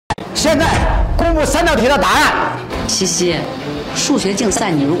现在公布3道题的答案。西西，数学竞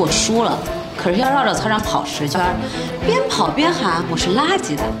赛你如果输了，可是要绕着操场跑10圈，边跑边喊我是垃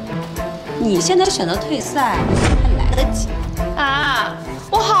圾的。你现在选择退赛还来得及啊！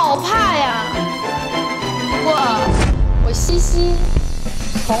我好怕呀！不过我西西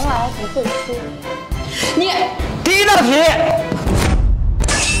从来不会输。你第1道题，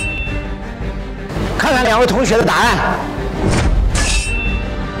看看2位同学的答案，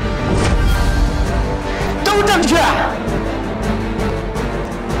都正确。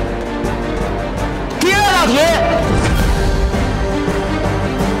第2道题，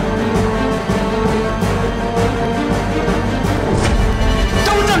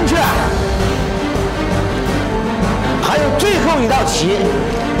都正确。还有最后1道题，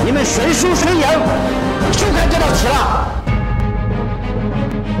你们谁输谁赢，就看这道题了。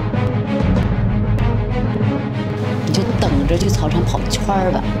你就等着去操场跑圈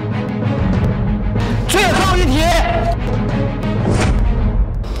吧。最后1题。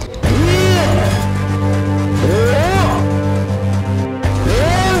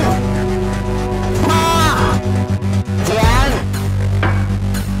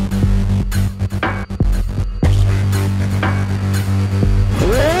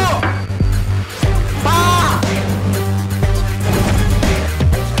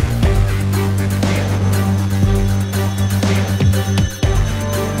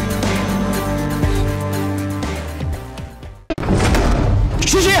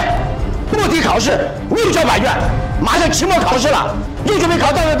考试6交8卷，马上期末考试了，又准备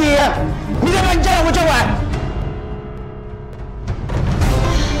考倒数第1，明天把你家长会叫过来。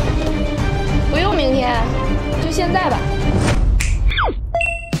不用明天，就现在吧。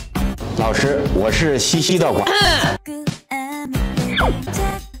老师，我是西西的管，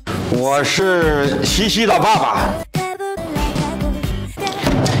我是西西的爸爸。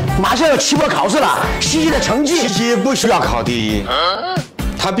马上要期末考试了，西西的成绩，西西不需要考第1。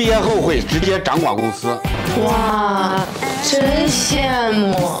他毕业后会直接掌管公司。哇，真羡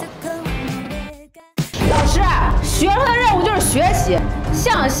慕！老师，学生的任务就是学习，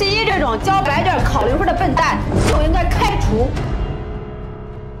像西西这种交白卷考0分的笨蛋就应该开除。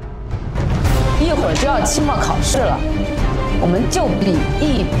一会儿就要期末考试了，我们就比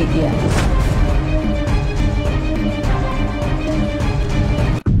一比。